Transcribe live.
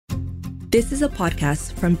This is a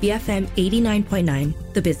podcast from BFM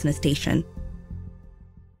 89.9, the business station.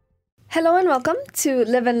 Hello and welcome to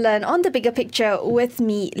Live and Learn on the Bigger Picture with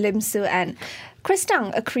me, Lim Su An.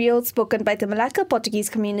 Kristang, a Creole spoken by the Malacca Portuguese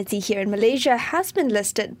community here in Malaysia, has been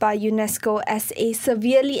listed by UNESCO as a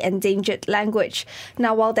severely endangered language.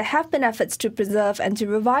 Now, while there have been efforts to preserve and to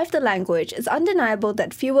revive the language, it's undeniable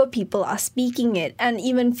that fewer people are speaking it and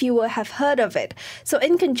even fewer have heard of it. So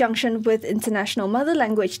in conjunction with International Mother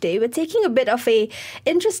Language Day, we're taking a bit of a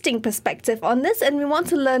interesting perspective on this, and we want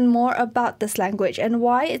to learn more about this language and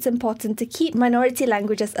why it's important to keep minority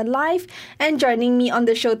languages alive. And joining me on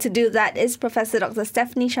the show to do that is Professor Dr.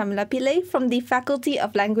 Stephanie Shamila Pillay from the Faculty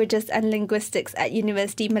of Languages and Linguistics at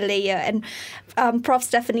University Malaya. And Prof.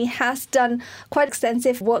 Stephanie has done quite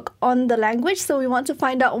extensive work on the language, so we want to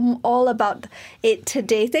find out all about it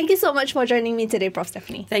today. Thank you so much for joining me today, Prof.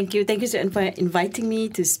 Stephanie. Thank you. Thank you for inviting me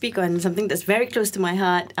to speak on something that's very close to my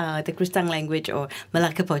heart, the Kristang language or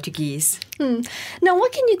Malacca Portuguese. Now,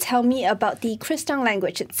 what can you tell me about the Kristang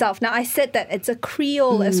language itself? Now, I said that it's a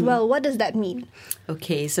Creole as well. What does that mean?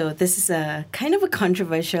 Okay, so this is a kind of a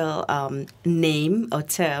controversial name or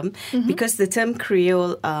term because the term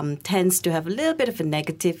Creole tends to have a little bit of a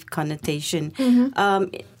negative connotation.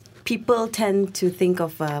 People tend to think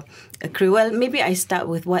of a Creole. Well, maybe I start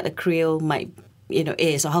with what a Creole might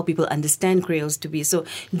is, or how people understand Creoles to be. So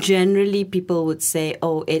generally people would say,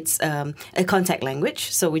 it's a contact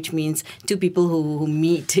language, so which means two people who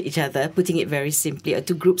meet each other, putting it very simply, or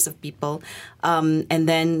two groups of people, and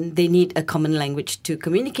then they need a common language to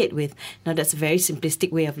communicate with. Now that's a very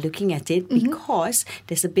simplistic way of looking at it because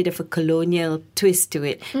there's a bit of a colonial twist to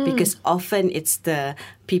it, because often it's the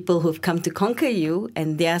people who've come to conquer you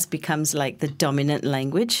and theirs becomes like the dominant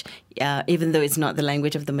language, even though it's not the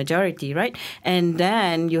language of the majority, right? And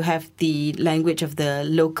then you have the language of the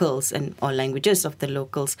locals or languages of the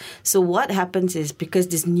locals. So what happens is, because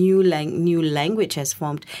this new language has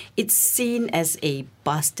formed, it's seen as a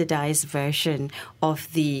bastardized version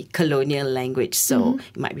of the colonial language. So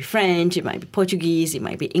it might be French, it might be Portuguese, it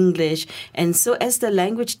might be English. And so as the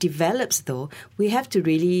language develops, though, we have to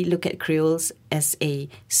really look at Creoles as a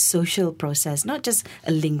social process, not just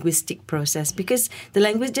a linguistic process, because the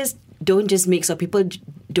languages don't just mix, or people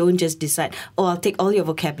don't just decide, I'll take all your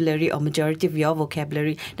vocabulary or majority of your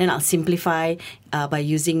vocabulary, then I'll simplify by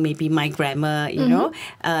using maybe my grammar,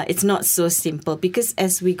 It's not so simple, because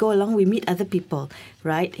as we go along, we meet other people,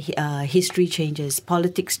 right? History changes,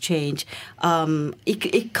 politics change,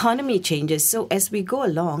 economy changes. So as we go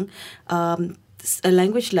along, a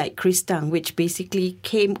language like Kristang, which basically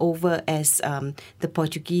came over as the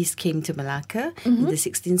Portuguese came to Malacca in the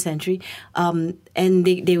 16th century, and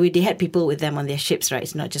they had people with them on their ships, right?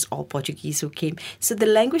 It's not just all Portuguese who came. So the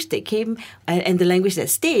language that came and the language that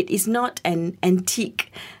stayed is not an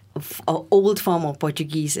antique or old form of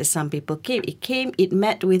Portuguese, as some people came. It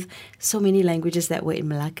met with so many languages that were in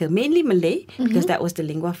Malacca, mainly Malay, because that was the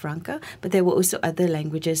lingua franca, but there were also other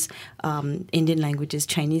languages, Indian languages,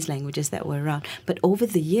 Chinese languages that were around. But over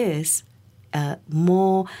the years,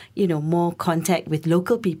 more contact with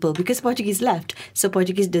local people, because Portuguese left, so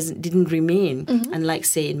Portuguese didn't remain, unlike,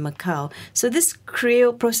 say, in Macau. So this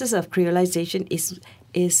process of creolization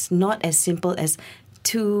is not as simple as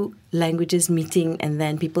two languages meeting and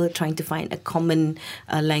then people trying to find a common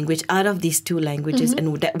language out of these two languages,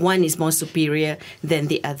 and that one is more superior than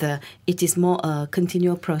the other. It is more a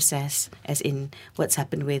continual process, as in what's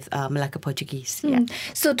happened with Malacca Portuguese. Yeah.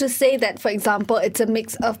 So to say that, for example, it's a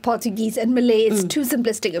mix of Portuguese and Malay, it's too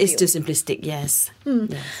simplistic of you. It's too simplistic, yes.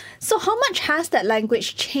 Yes. So how much has that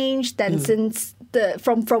language changed then since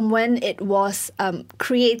from when it was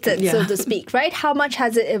created, so to speak, right? How much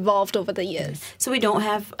has it evolved over the years? So we don't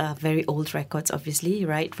have very old records, obviously,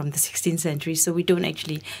 right, from the 16th century. So we don't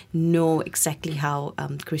actually know exactly how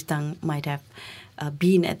Kristang might have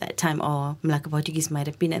been at that time, or Malacca Portuguese might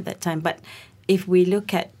have been at that time. But if we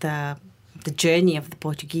look at the journey of the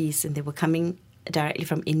Portuguese, and they were coming directly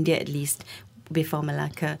from India, at least, before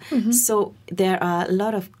Malacca. So there are a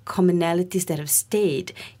lot of commonalities that have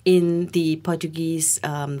stayed in the Portuguese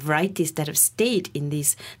varieties that have stayed in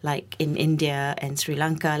these, like in India and Sri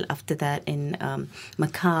Lanka, after that in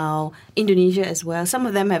Macau, Indonesia as well. Some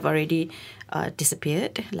of them have already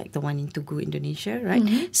disappeared, like the one in Tugu, Indonesia,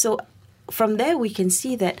 right? So from there we can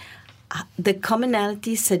see that the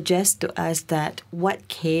commonalities suggest to us that what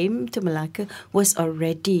came to Malacca was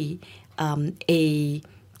already a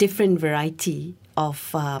different variety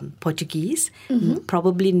of Portuguese,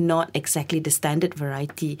 probably not exactly the standard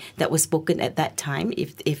variety that was spoken at that time,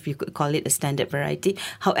 if you could call it a standard variety.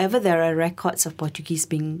 However, there are records of Portuguese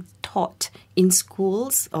being taught in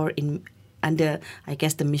schools or in under, I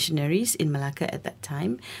guess, the missionaries in Malacca at that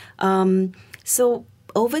time. So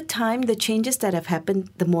over time, the changes that have happened,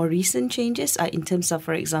 the more recent changes are in terms of,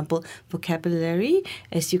 for example, vocabulary.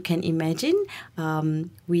 As you can imagine,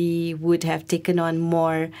 we would have taken on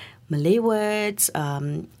more Malay words,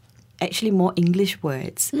 actually more English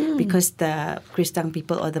words, because the Kristang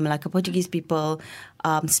people or the Malacca Portuguese people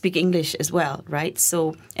speak English as well, right?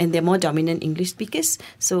 So, and they're more dominant English speakers.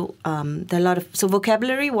 So, there are a lot of, so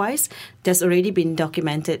vocabulary-wise, there's already been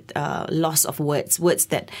documented loss of words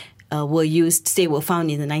that were used, say, were found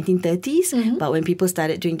in the 1930s. But when people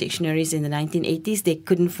started doing dictionaries in the 1980s, they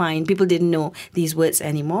couldn't find, people didn't know these words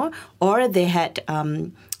anymore, or they had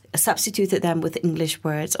substituted them with English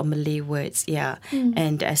words or Malay words,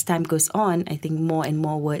 And as time goes on, I think more and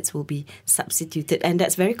more words will be substituted. And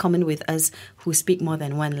that's very common with us who speak more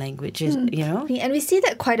than one language, you know? And we see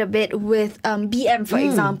that quite a bit with BM, for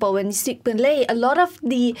example. When you speak Malay, a lot of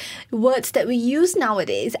the words that we use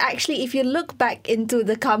nowadays, actually, if you look back into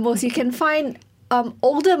the kamus, you can find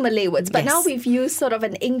older Malay words, but now we've used sort of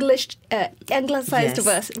an English, anglicized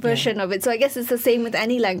version of it. So I guess it's the same with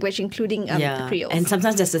any language, including the Creole. And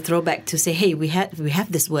sometimes there's a throwback to say, hey, we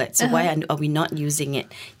have this word, so why are we not using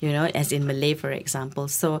it? You know, as in Malay, for example.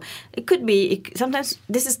 So it could be, sometimes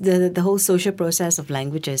this is the whole social process of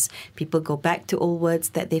languages. People go back to old words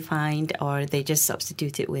that they find, or they just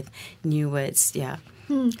substitute it with new words.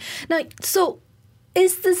 Now, so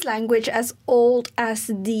is this language as old as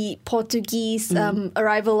the Portuguese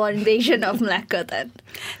arrival or invasion of Malacca then?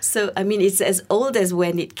 So, I mean, it's as old as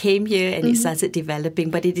when it came here and it started developing,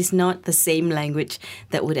 but it is not the same language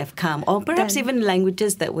that would have come, or perhaps even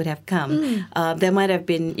languages that would have come. There might have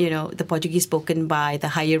been, you know, the Portuguese spoken by the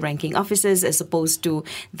higher ranking officers as opposed to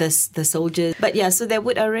the soldiers. But yeah, so there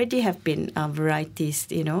would already have been varieties,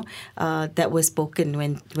 you know, that were spoken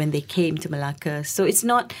when they came to Malacca. So it's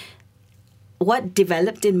not, what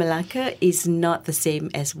developed in Malacca is not the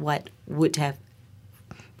same as what would have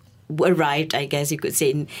arrived, I guess you could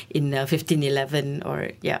say, in 1511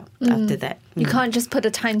 or after that. You can't just put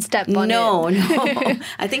a time stamp on it. No.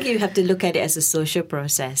 I think you have to look at it as a social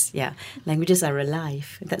process. Languages are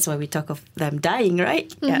alive. That's why we talk of them dying,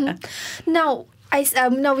 right? Now,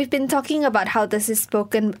 now we've been talking about how this is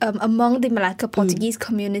spoken among the Malacca Portuguese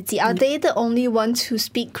community. Are they the only ones who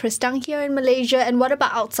speak Kristang here in Malaysia? And what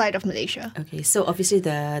about outside of Malaysia? Okay, so obviously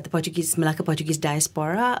the Malacca Portuguese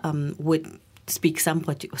diaspora would speak some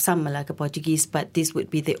Malacca Portuguese, but this would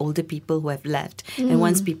be the older people who have left. And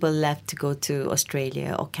once people left to go to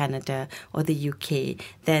Australia or Canada or the UK,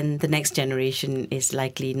 then the next generation is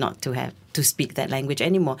likely not to speak that language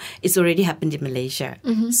anymore. It's already happened in Malaysia.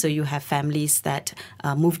 So you have families that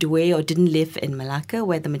moved away or didn't live in Malacca,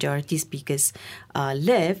 where the majority speakers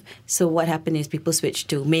live. So what happened is people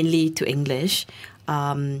switched mainly to English.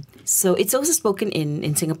 So it's also spoken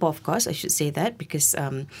in Singapore, of course, I should say that, because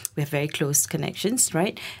we have very close connections,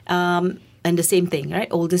 right? And the same thing, right?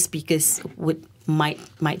 Older speakers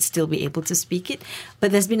might still be able to speak it,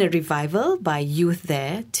 but there's been a revival by youth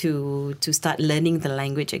there to start learning the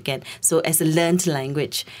language again. So as a learned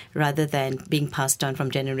language rather than being passed on from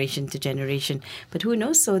generation to generation. But who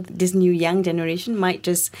knows? So this new young generation might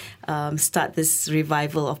just start this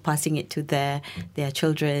revival of passing it to their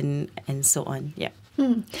children and so on.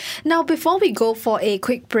 Now, before we go for a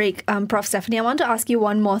quick break, Prof. Stephanie, I want to ask you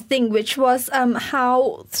one more thing, which was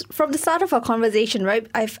how, from the start of our conversation, right,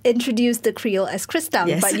 I've introduced the Creole as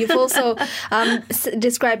Kristang, but you've also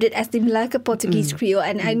described it as the Malacca Portuguese Creole,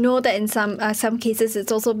 and I know that in some cases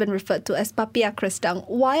it's also been referred to as Papia Kristang.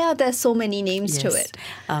 Why are there so many names to it?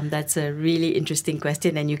 That's a really interesting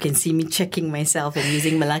question, and you can see me checking myself and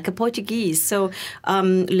using Malacca Portuguese. So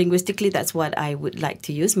linguistically, that's what I would like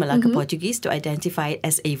to use, Malacca Portuguese, to identify it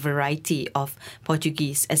as a variety of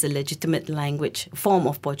Portuguese, as a legitimate language form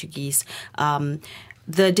of Portuguese.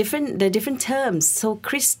 The different terms. So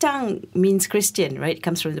Kristang means Christian, right? It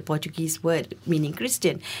comes from the Portuguese word meaning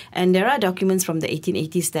Christian. And there are documents from the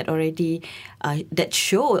 1880s that already that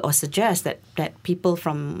show or suggest that people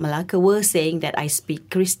from Malacca were saying that I speak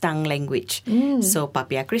Kristang language. So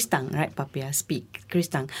Papia Kristang, right? Papia speak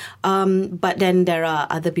Kristang. But then there are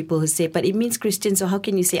other people who say, but it means Christian, so how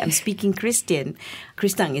can you say I'm speaking Christian?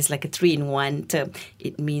 Kristang is like a 3-in-1 term.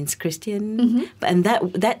 It means Christian. And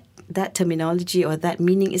that terminology or that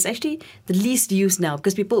meaning is actually the least used now,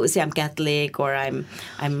 because people would say I'm Catholic or I'm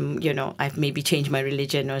I've maybe changed my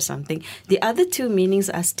religion or something. The other two meanings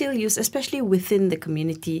are still used, especially within the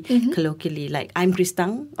community colloquially, like I'm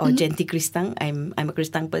Kristang or Genti Kristang. I'm a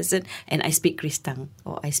Kristang person and I speak Kristang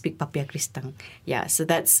or I speak Papia Kristang. Yeah, so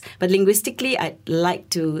but linguistically, I'd like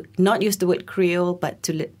to not use the word Creole, but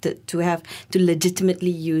to legitimately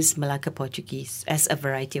use Malacca Portuguese as a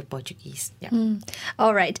variety of Portuguese. Yeah.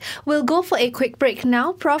 All right. We'll go for a quick break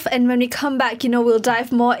now, Prof. And when we come back, we'll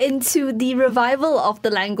dive more into the revival of the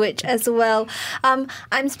language as well.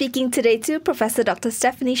 I'm speaking today to Professor Dr.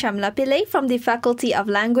 Stephanie Shamla Pillay from the Faculty of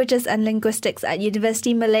Languages and Linguistics at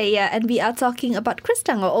University Malaya. And we are talking about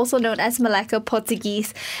Kristang, or also known as Malacca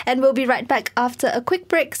Portuguese. And we'll be right back after a quick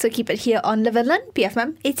break. So keep it here on Live and Learn,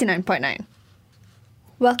 BFM 89.9.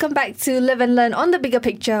 Welcome back to Live and Learn on the Bigger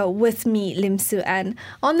Picture with me, Lim Su Ann.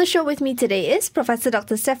 On the show with me today is Professor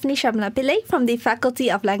Dr. Stephanie Shamla Pillay from the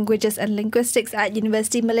Faculty of Languages and Linguistics at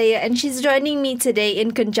University Malaya, and she's joining me today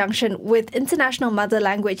in conjunction with International Mother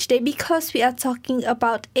Language Day because we are talking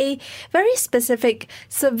about a very specific,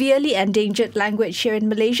 severely endangered language here in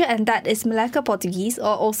Malaysia, and that is Malacca Portuguese,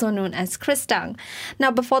 or also known as Kristang.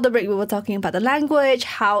 Now, before the break, we were talking about the language,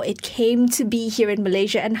 how it came to be here in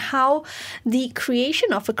Malaysia, and how the creation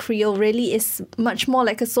of a Creole really is much more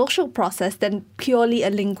like a social process than purely a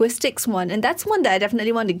linguistics one. And that's one that I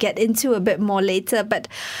definitely want to get into a bit more later. But,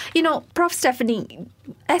 Prof. Stephanie,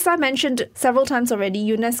 as I mentioned several times already,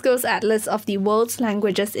 UNESCO's Atlas of the World's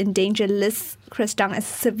Languages in Danger lists Kristang as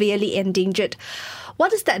severely endangered.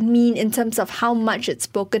 What does that mean in terms of how much it's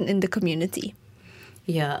spoken in the community?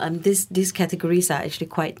 Yeah, these categories are actually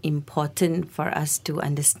quite important for us to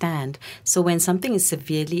understand. So when something is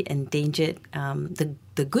severely endangered,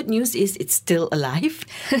 the good news is it's still alive.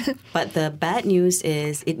 But the bad news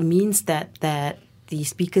is it means that the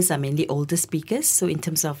speakers are mainly older speakers. So in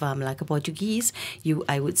terms of Malacca Portuguese,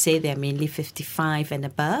 I would say they're mainly 55 and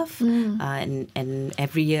above. And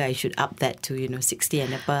every year I should up that to 60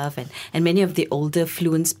 and above. And many of the older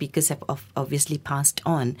fluent speakers have obviously passed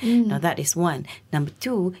on. Now that is one. Number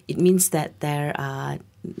two, it means that there are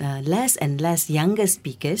less and less younger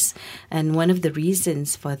speakers, and one of the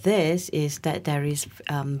reasons for this is that there is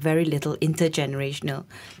very little intergenerational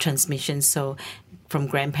transmission. So from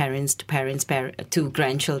grandparents to parents, to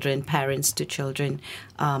grandchildren, parents to children.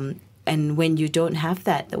 And when you don't have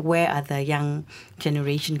that, where are the young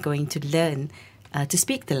generation going to learn to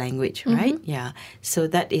speak the language, right? Yeah. So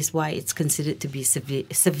that is why it's considered to be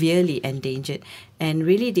severely endangered. And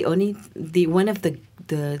really one of the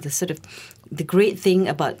sort of the great thing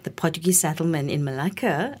about the Portuguese settlement in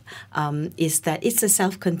Malacca is that it's a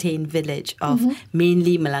self-contained village of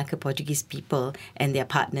mainly Malacca Portuguese people and their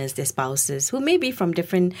partners, their spouses, who may be from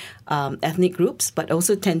different ethnic groups, but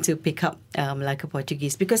also tend to pick up Malacca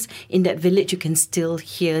Portuguese, because in that village you can still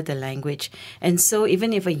hear the language. And so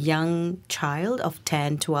even if a young child of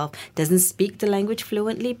 10, 12 doesn't speak the language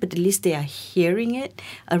fluently, but at least they are hearing it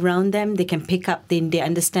around them, they can pick up, they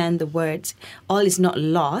understand the words. All is not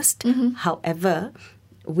lost. However,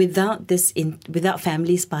 without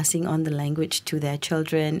families passing on the language to their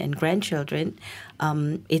children and grandchildren,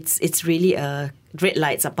 it's really red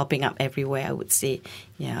lights are popping up everywhere, I would say.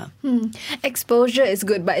 Yeah. Exposure is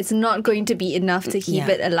good, but it's not going to be enough to keep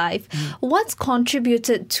it alive. What's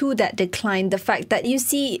contributed to that decline? The fact that you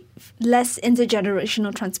see less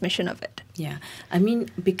intergenerational transmission of it? Yeah. I mean,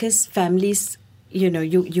 because families,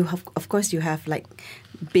 you have, of course, you have like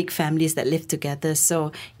big families that live together.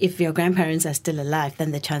 So if your grandparents are still alive,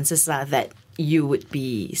 then the chances are that you would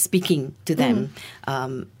be speaking to them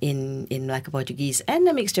in Malacca Portuguese and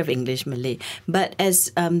a mixture of English, Malay. But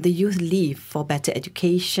as the youth leave for better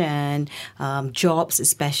education, jobs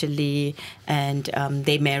especially, and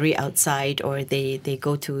they marry outside or they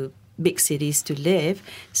go to big cities to live,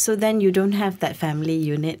 so then you don't have that family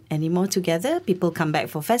unit anymore together. People come back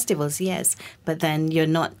for festivals, yes, but then you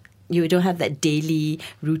don't have that daily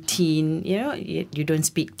routine, you don't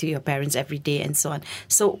speak to your parents every day and so on.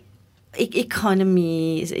 So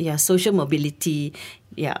economy, social mobility,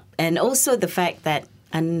 and also the fact that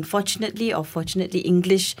unfortunately or fortunately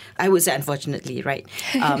English, I would say unfortunately, right?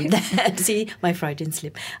 See, my Freudian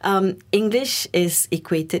slip. English is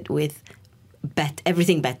equated with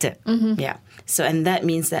everything better. Yeah. So, and that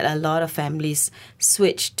means that a lot of families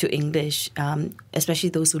switch to English, especially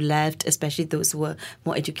those who left, especially those who were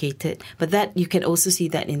more educated. But that you can also see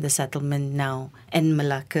that in the settlement now and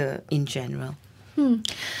Malacca in general.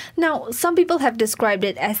 Now, some people have described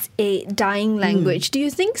it as a dying language. Do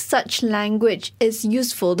you think such language is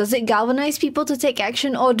useful? Does it galvanize people to take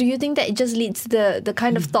action, or do you think that it just leads to the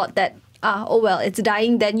kind of thought that it's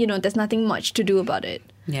dying, then, there's nothing much to do about it.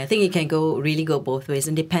 Yeah, I think it can really go both ways,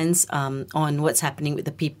 and depends on what's happening with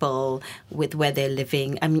the people, with where they're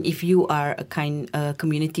living. I mean, if you are a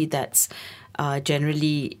community that's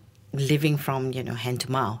generally living from hand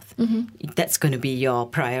to mouth, that's going to be your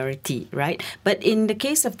priority, right? But in the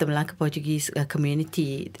case of the Malacca Portuguese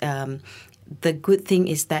community, the good thing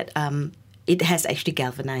is that it has actually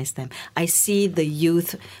galvanized them. I see the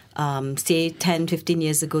youth, say 10, 15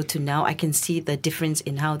 years ago to now, I can see the difference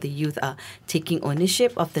in how the youth are taking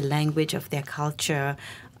ownership of the language, of their culture,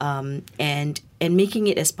 and making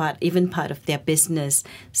it as part of their business.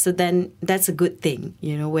 So then that's a good thing,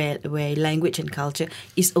 where language and culture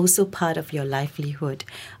is also part of your livelihood.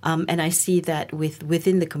 And I see that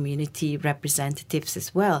within the community representatives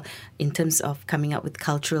as well, in terms of coming up with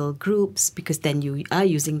cultural groups, because then you are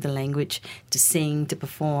using the language to sing, to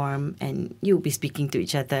perform, and you'll be speaking to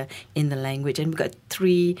each other in the language. And we've got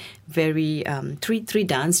three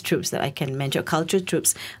dance troupes that I can mention, cultural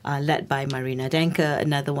troupes led by Marina Denker,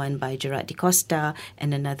 another one by Gerard Di Costa,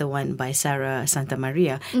 and another one by Sarah Santa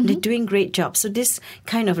Maria. They're doing great jobs. So this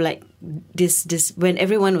kind of like this when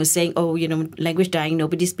everyone was saying, language dying,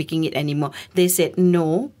 nobody's speaking it anymore, they said,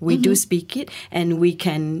 no, we do speak it, and we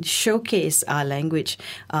can showcase our language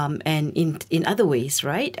and in other ways,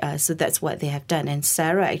 right? So that's what they have done. And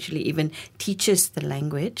Sarah actually even teaches the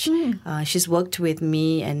language. She's worked with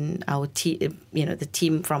me and our the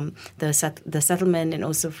team from the settlement and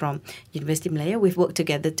also from University of Malaya. We've worked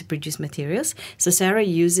together to produce materials. So Sarah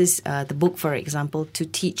uses the book, for example, to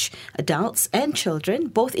teach adults and children,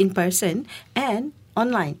 both in person and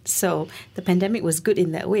online. So the pandemic was good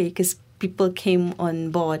in that way, because people came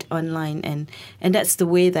on board online, and that's the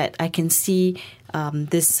way that I can see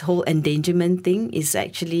this whole endangerment thing is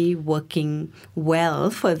actually working well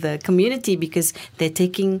for the community, because they're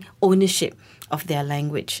taking ownership of their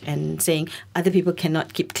language and saying other people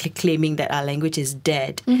cannot keep claiming that our language is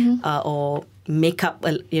dead, or make up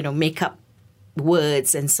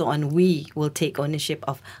words and so on. We will take ownership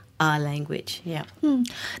of our language. Yeah.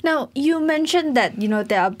 Now, you mentioned that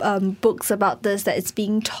there are books about this, that it's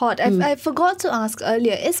being taught. I forgot to ask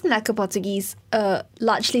earlier, is Malacca Portuguese a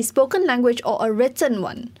largely spoken language or a written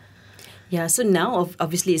one? Yeah, so now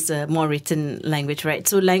obviously it's a more written language, right?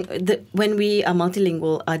 So when we are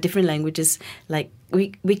multilingual, different languages, like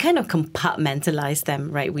we kind of compartmentalize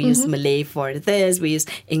them, right? We use Malay for this, we use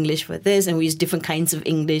English for this, and we use different kinds of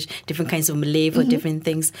English, different kinds of Malay for different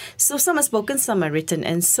things. So some are spoken, some are written.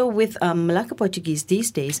 And so with Malacca Portuguese these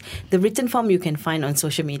days, the written form you can find on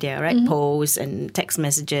social media, right? Posts and text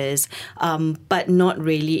messages, but not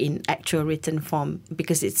really in actual written form,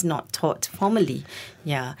 because it's not taught formally.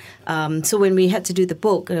 Yeah. So when we had to do the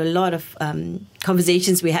book, a lot of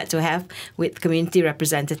conversations we had to have with community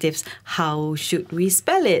representatives. How should we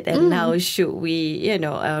spell it, and how should we,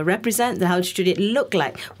 represent? How should it look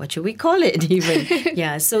like? What should we call it even?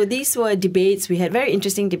 Yeah. So these were debates. We had very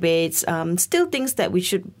interesting debates. Still things that we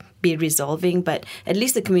should be resolving, but at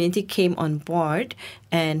least the community came on board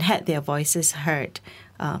and had their voices heard.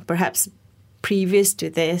 Perhaps previous to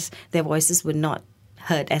this, their voices were not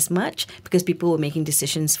heard as much because people were making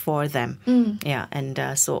decisions for them. Yeah, and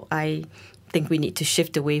so I think we need to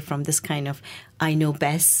shift away from this kind of I know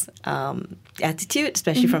best attitude,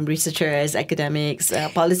 especially from researchers, academics,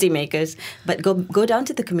 policymakers, but go down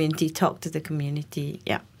to the community, talk to the community.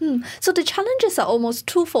 Yeah. So the challenges are almost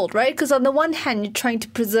twofold, right? Because on the one hand, you're trying to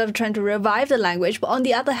preserve, trying to revive the language, but on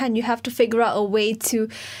the other hand, you have to figure out a way to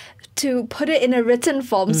put it in a written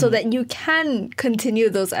form so that you can continue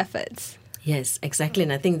those efforts. Yes, exactly.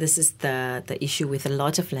 And I think this is the issue with a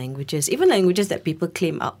lot of languages, even languages that people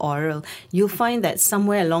claim are oral. You'll find that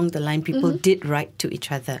somewhere along the line, people did write to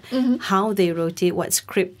each other. How they wrote it, what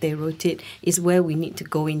script they wrote it, is where we need to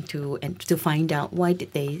go into and to find out why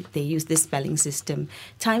did they use this spelling system.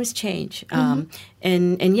 Times change. And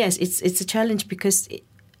yes, it's a challenge because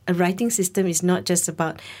a writing system is not just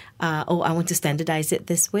about, I want to standardize it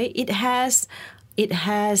this way. It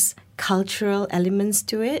has cultural elements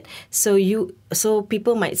to it. So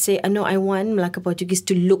people might say, no, I want Malacca Portuguese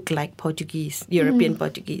to look like Portuguese, European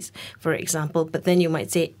Portuguese, for example. But then you might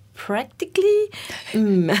say, practically,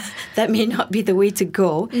 that may not be the way to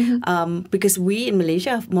go because we in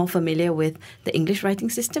Malaysia are more familiar with the English writing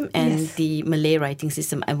system and the Malay writing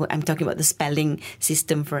system. I'm talking about the spelling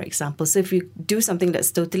system, for example. So if you do something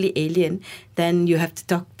that's totally alien, then you have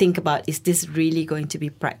to think about, is this really going to be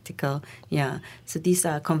practical? Yeah. So these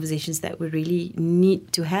are conversations that we really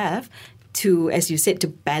need to have to, as you said, to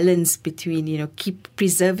balance between, keep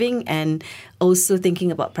preserving and also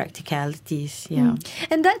thinking about practicalities. Yeah.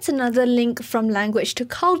 And that's another link from language to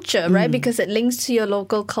culture, right? Because it links to your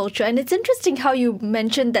local culture. And it's interesting how you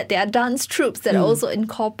mentioned that there are dance troupes that are also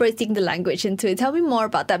incorporating the language into it. Tell me more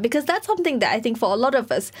about that, because that's something that I think for a lot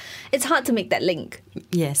of us, it's hard to make that link.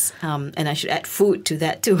 Yes, and I should add food to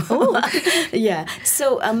that too. Yeah.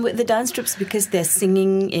 So with the dance troupes, because they're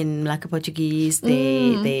singing in Malacca Portuguese,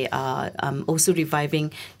 they are also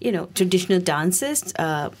reviving, traditional dances.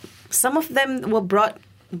 Some of them were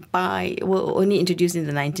only introduced in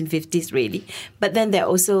the 1950s, really. But then there are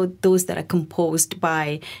also those that are composed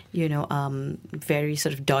by, very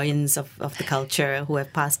sort of doyens of the culture who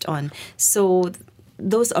have passed on. So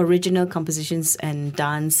those original compositions and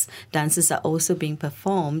dances are also being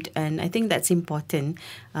performed, and I think that's important.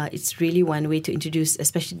 It's really one way to introduce,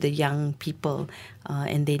 especially the young people,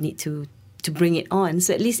 and they need to bring it on,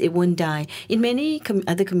 so at least it won't die. In many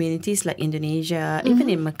other communities like Indonesia, even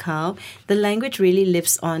in Macau, the language really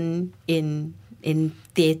lives on in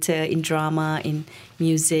theatre, in drama, in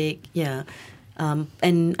music,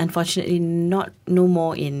 and unfortunately no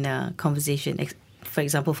more in conversation. For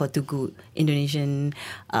example, for Tugu, Indonesian,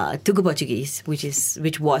 Tugu Portuguese,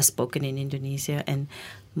 which was spoken in Indonesia, and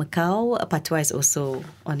Macau, Patois is also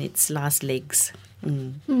on its last legs.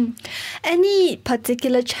 Any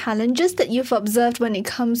particular challenges that you've observed when it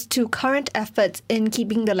comes to current efforts in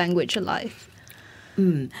keeping the language alive?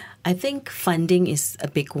 I think funding is a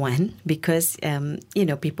big one because,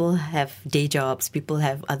 people have day jobs, people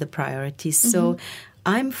have other priorities. So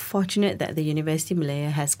I'm fortunate that the University of Malaya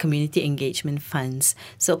has community engagement funds.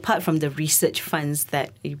 So apart from the research funds that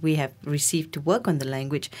we have received to work on the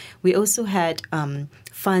language, we also had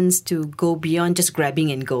funds to go beyond just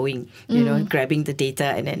grabbing and going, grabbing the data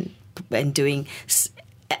and doing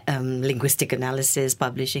linguistic analysis,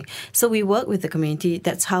 publishing. So we work with the community.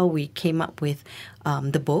 That's how we came up with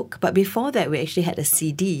the book. But before that, we actually had a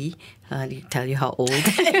CD. I'll tell you how old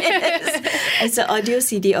it is. It's an audio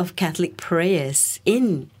CD of Catholic prayers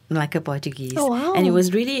in Malacca Portuguese. Oh, wow. And it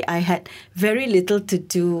was really, I had very little to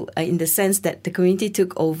do in the sense that the community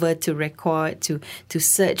took over to record, to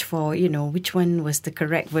search for, which one was the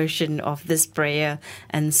correct version of this prayer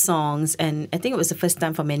and songs. And I think it was the first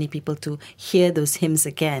time for many people to hear those hymns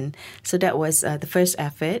again. So that was the first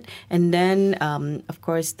effort. And then, of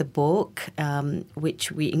course, the book,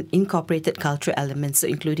 which we incorporated cultural elements, so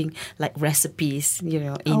including like recipes,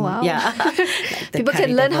 Like people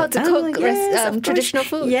can learn how to cook traditional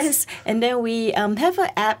foods. Yes, and then we have an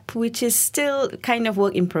app which is still kind of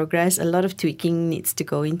work in progress. A lot of tweaking needs to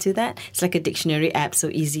go into that. It's like a dictionary app, so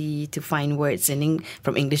easy to find words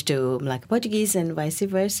from English to Malacca Portuguese and vice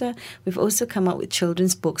versa. We've also come up with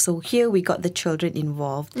children's books. So here we got the children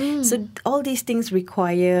involved. So all these things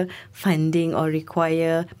require funding or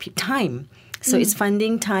require time. So it's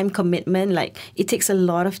funding, time, commitment. Like it takes a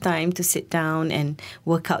lot of time to sit down and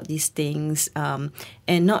work out these things. And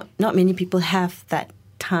not many people have that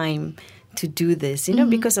time to do this,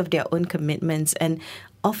 because of their own commitments. And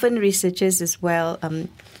often researchers as well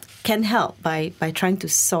can help by trying to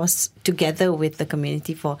source together with the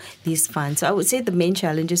community for these funds. So I would say the main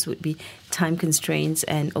challenges would be time constraints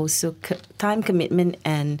and also time commitment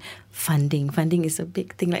and funding. Funding is a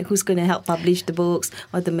big thing, like who's going to help publish the books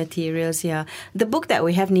or the materials. Yeah, the book that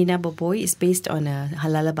we have, Nina Boboy, is based on a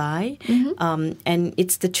lullaby, and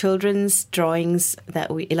it's the children's drawings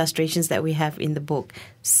illustrations that we have in the book.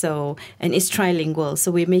 So, and it's trilingual.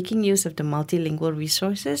 So we're making use of the multilingual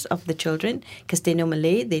resources of the children because they know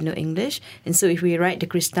Malay, they know English, and so if we write the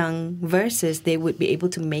Kristang verses, they would be able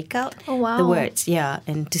to make out the words. Yeah,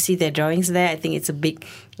 and to see their drawings there, I think it's a big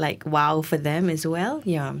wow for them as well.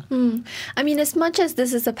 Yeah. I mean, as much as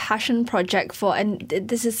this is a passion project and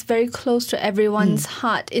this is very close to everyone's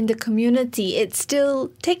heart in the community, it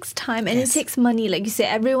still takes time and it takes money. Like you say,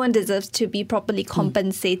 everyone deserves to be properly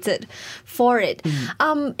compensated for it.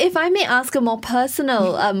 If I may ask a more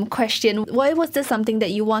personal question, why was this something that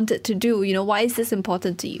you wanted to do? Why is this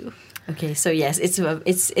important to you? Okay, so yes,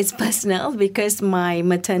 it's personal because my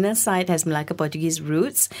maternal side has Malacca Portuguese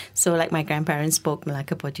roots. So like my grandparents spoke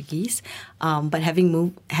Malacca Portuguese, but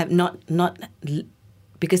having not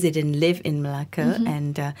because they didn't live in Malacca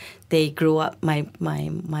and they grew up. My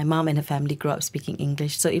mom and her family grew up speaking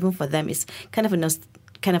English. So even for them, it's kind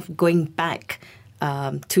of going back.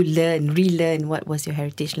 To relearn what was your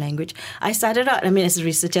heritage language. I started out, as a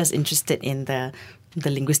researcher, I was interested in the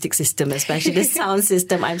linguistic system, especially the sound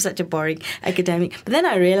system. I'm such a boring academic. But then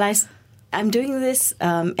I realized I'm doing this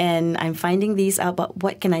and I'm finding these out, but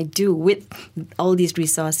what can I do with all these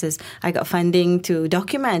resources? I got funding to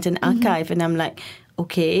document and archive, and I'm like,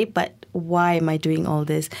 okay, but why am I doing all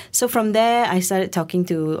this? So from there, I started talking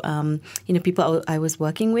to people I was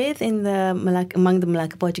working with in the among the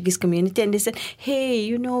Malacca Portuguese community, and they said,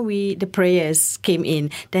 "Hey, the prayers came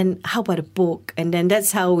in. Then how about a book?" And then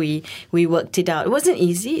that's how we worked it out. It wasn't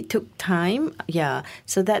easy. It took time. Yeah.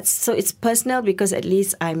 So it's personal because at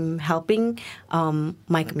least I'm helping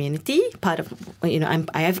my community. Part of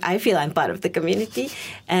I feel I'm part of the community,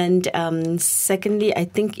 and secondly, I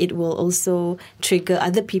think it will also trigger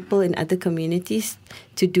other people in other communities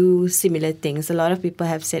to do similar things. A lot of people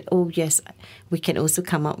have said, oh, yes, we can also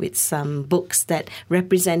come up with some books that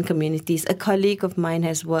represent communities. A colleague of mine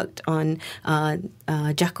has worked on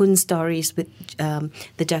Jakun stories with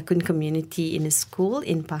the Jakun community in a school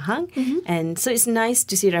in Pahang. Mm-hmm. And so it's nice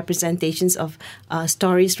to see representations of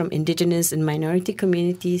stories from indigenous and minority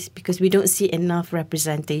communities because we don't see enough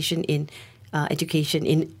representation in education,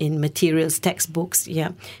 in materials, textbooks.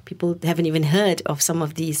 Yeah, people haven't even heard of some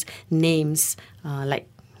of these names, like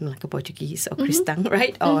a Portuguese or Kristang,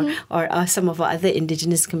 right? Or some of our other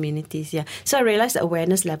indigenous communities. Yeah. So I realized the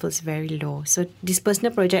awareness level is very low. So this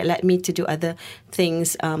personal project led me to do other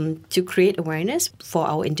things to create awareness for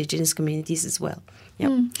our indigenous communities as well.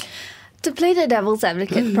 Yeah. To play the devil's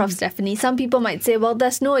advocate, Prof. Stephanie, some people might say, well,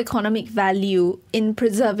 there's no economic value in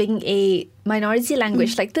preserving a minority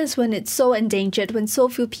language like this when it's so endangered, when so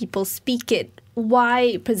few people speak it.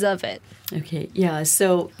 Why preserve it? Okay, yeah.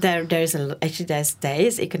 So there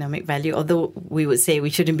is economic value. Although we would say we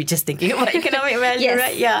shouldn't be just thinking about economic value, yes.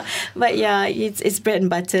 Right? Yeah, but yeah, it's bread and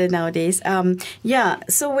butter nowadays. Yeah.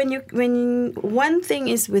 So when one thing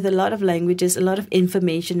is with a lot of languages, a lot of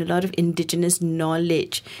information, a lot of indigenous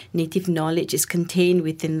knowledge, native knowledge is contained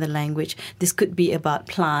within the language. This could be about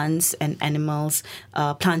plants and animals,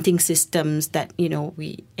 planting systems that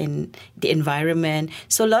we in the environment.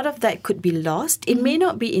 So a lot of that could be lost. It may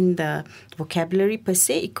not be in the vocabulary per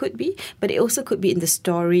se, it could be, but it also could be in the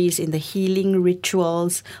stories, in the healing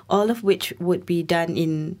rituals, all of which would be done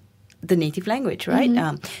in the native language,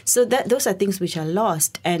 right? So those are things which are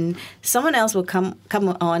lost, and someone else will come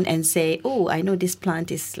on and say, oh, I know this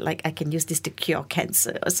plant is like, I can use this to cure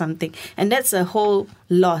cancer or something, and that's a whole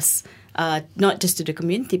loss. Not just to the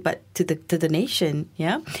community, but to the nation.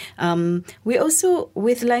 Yeah, we also,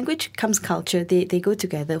 with language comes culture. They go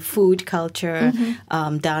together. Food culture,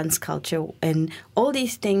 dance culture, and all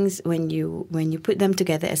these things. When you put them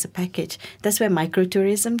together as a package, that's where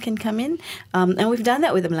microtourism can come in. And we've done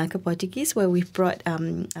that with the Malacca Portuguese, where we've brought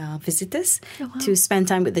visitors to spend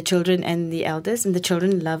time with the children and the elders, and the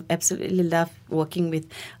children absolutely love working with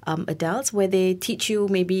adults, where they teach you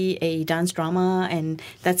maybe a dance drama, and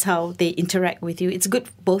that's how they interact with you. It's good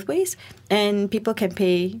both ways, and people can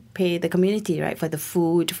pay the community, right, for the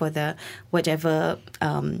food, for the whatever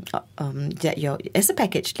that as a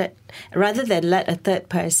package. Rather than let a third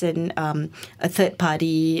person, a third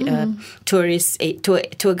party, tourists,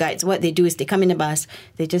 tour guides, what they do is they come in a bus,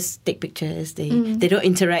 they just take pictures, they don't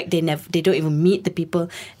interact, they don't even meet the people,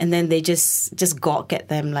 and then they just gawk at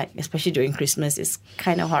them, like especially during Christmas, it's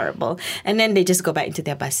kind of horrible, and then they just go back into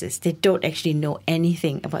their buses. They don't actually know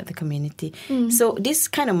anything about the community. So this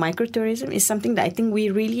kind of microtourism is something that I think we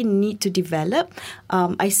really need to develop.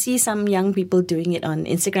 I see some young people doing it on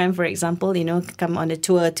Instagram, for example, come on a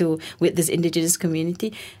tour with this indigenous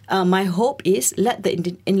community. My hope is let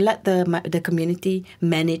the community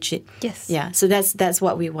manage it. Yes. Yeah. So that's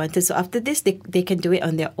what we wanted. So after this, they can do it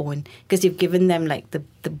on their own, because you've given them like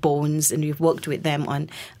the bones, and we've worked with them on,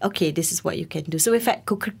 okay, this is what you can do. So we've had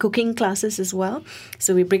cooking classes as well.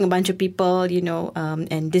 So we bring a bunch of people,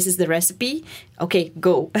 and this is the recipe. Okay,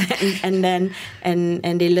 go. and then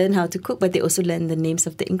they learn how to cook, but they also learn the names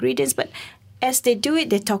of the ingredients. But as they do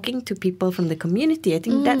it, they're talking to people from the community. I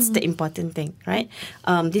think that's the important thing, right?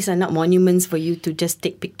 These are not monuments for you to just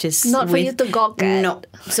take pictures. Not for you to gawk at. No.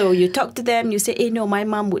 So you talk to them. You say, "Hey, no, my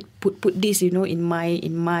mom would put this, in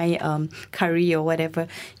my curry or whatever."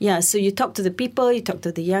 Yeah. So you talk to the people, you talk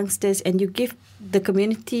to the youngsters, and you give the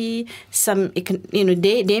community some.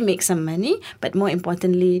 They make some money, but more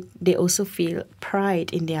importantly, they also feel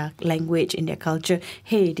pride in their language, in their culture.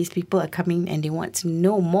 Hey, these people are coming and they want to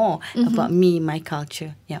know more about me, my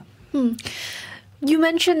culture. Yeah. You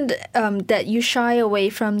mentioned that you shy away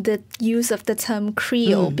from the use of the term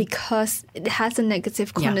Creole because it has a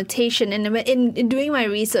negative connotation. And in doing my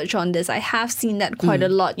research on this, I have seen that quite a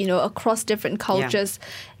lot, across different cultures. Yeah.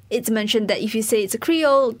 It's mentioned that if you say it's a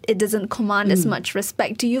Creole, it doesn't command as much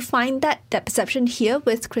respect. Do you find that perception here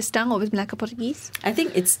with Kristang or with Malacca Portuguese? I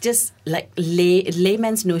think it's just like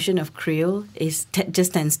layman's notion of Creole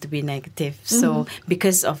just tends to be negative. So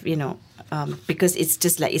because of, because it's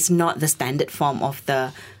just like it's not the standard form of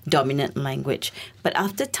the dominant language. But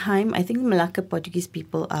after time, I think Malacca Portuguese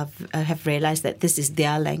people have realized that this is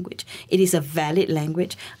their language. It is a valid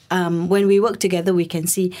language. When we work together, we can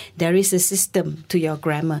see there is a system to your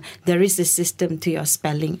grammar. There is a system to your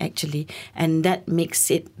spelling, actually. And that makes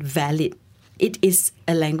it valid. It is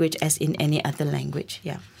a language as in any other language,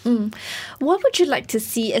 yeah. What would you like to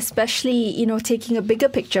see, especially, taking a bigger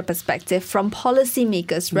picture perspective from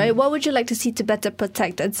policymakers, right? What would you like to see to better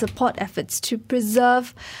protect and support efforts to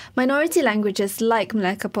preserve minority languages like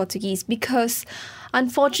Malacca Portuguese? Because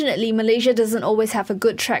unfortunately, Malaysia doesn't always have a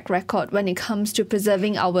good track record when it comes to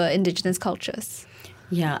preserving our indigenous cultures.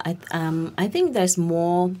 Yeah, I think there's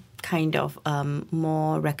more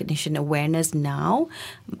more recognition, awareness now,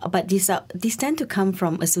 but these tend to come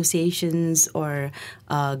from associations or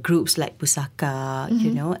groups like Pusaka,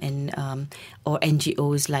 and or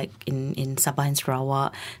NGOs like in Sabah and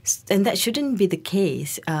Sarawak, and that shouldn't be the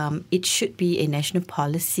case. It should be a national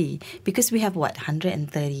policy because we have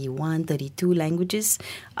 32 languages,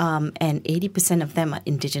 and 80% of them are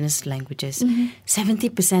indigenous languages.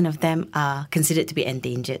 70% of them are considered to be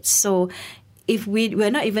endangered. So if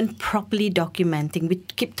we're not even properly documenting, we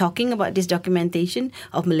keep talking about this documentation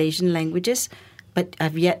of Malaysian languages, but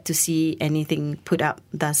I've yet to see anything put up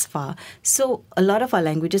thus far. So a lot of our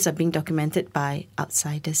languages are being documented by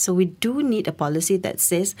outsiders. So we do need a policy that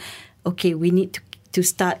says, okay, we need to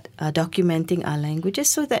start documenting our languages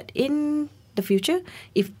so that in the future,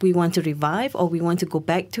 if we want to revive or we want to go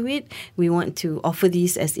back to it, we want to offer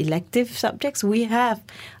these as elective subjects, we have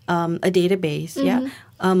a database,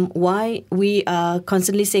 why we are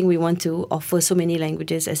constantly saying we want to offer so many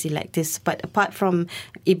languages as electives, but apart from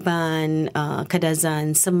Iban,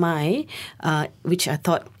 Kadazan, Semai, which are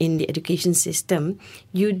taught in the education system,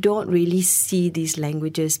 you don't really see these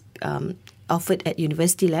languages offered at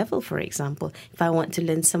university level, for example. If I want to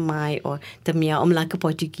learn Semai or Tamiya or Malacca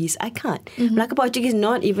Portuguese, I can't. Malacca Portuguese is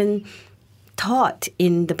not even taught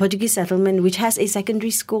in the Portuguese settlement, which has a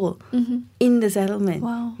secondary school in the settlement.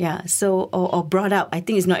 Wow. Yeah, so, or brought up. I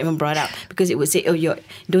think it's not even brought up because it would say, you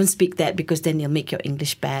don't speak that because then you'll make your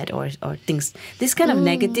English bad or things. This kind of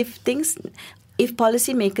negative things. If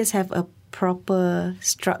policymakers have a proper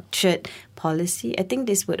structured policy, I think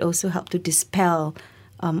this would also help to dispel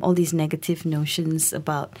all these negative notions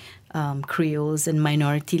about Creoles and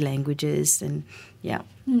minority languages and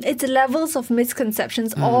It's levels of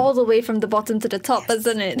misconceptions all the way from the bottom to the top,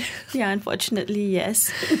 isn't it? Yeah, unfortunately,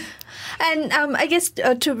 yes. And I guess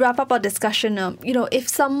to wrap up our discussion, if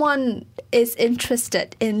someone is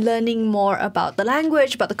interested in learning more about the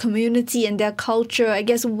language, about the community and their culture, I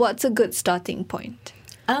guess what's a good starting point?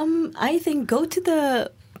 I think go to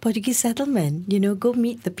the Portuguese settlement, go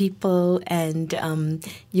meet the people and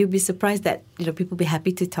you'll be surprised that, people will be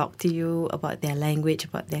happy to talk to you about their language,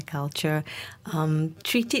 about their culture.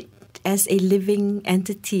 Treat it as a living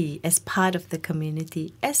entity, as part of the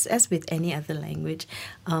community, as with any other language.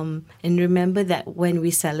 And remember that when we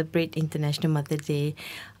celebrate International Mother Day,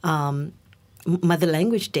 Mother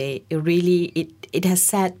Language Day, it has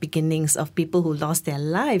sad beginnings of people who lost their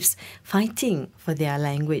lives fighting for their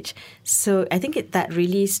language. So I think that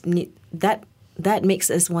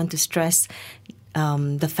makes us want to stress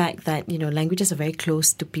the fact that languages are very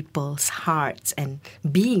close to people's hearts and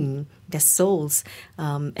being, their souls,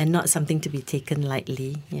 and not something to be taken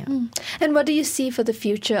lightly. Yeah. And what do you see for the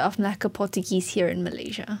future of Malacca Portuguese here in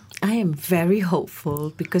Malaysia? I am very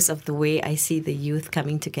hopeful because of the way I see the youth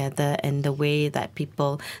coming together and the way that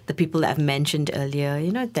the people that I've mentioned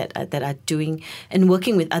earlier, that are doing and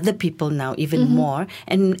working with other people now even more,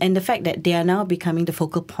 and the fact that they are now becoming the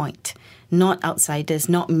focal point. Not outsiders,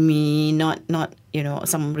 not me, not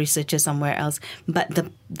some researcher somewhere else, but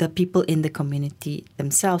the people in the community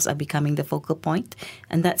themselves are becoming the focal point,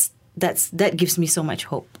 and that gives me so much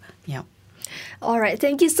hope. Yeah. All right,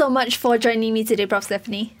 thank you so much for joining me today, Prof.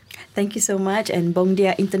 Stephanie. Thank you so much, and Bom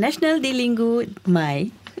Dia International di Linggu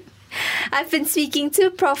Mai. I've been speaking to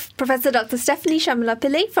Professor Dr. Stephanie Shamila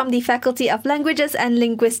Pillay from the Faculty of Languages and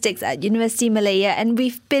Linguistics at University Malaya, and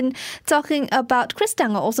we've been talking about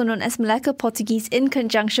Kristang, also known as Malacca Portuguese, in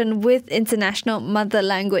conjunction with International Mother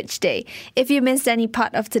Language Day. If you missed any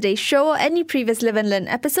part of today's show or any previous Live and Learn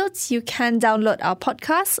episodes, you can download our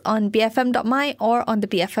podcasts on bfm.my or on the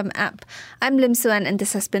BFM app. I'm Lim Suan, and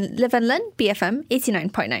this has been Live and Learn, BFM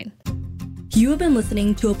 89.9. You have been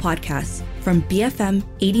listening to a podcast from BFM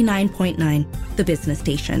 89.9, the business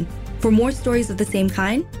station. For more stories of the same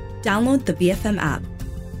kind, download the BFM app.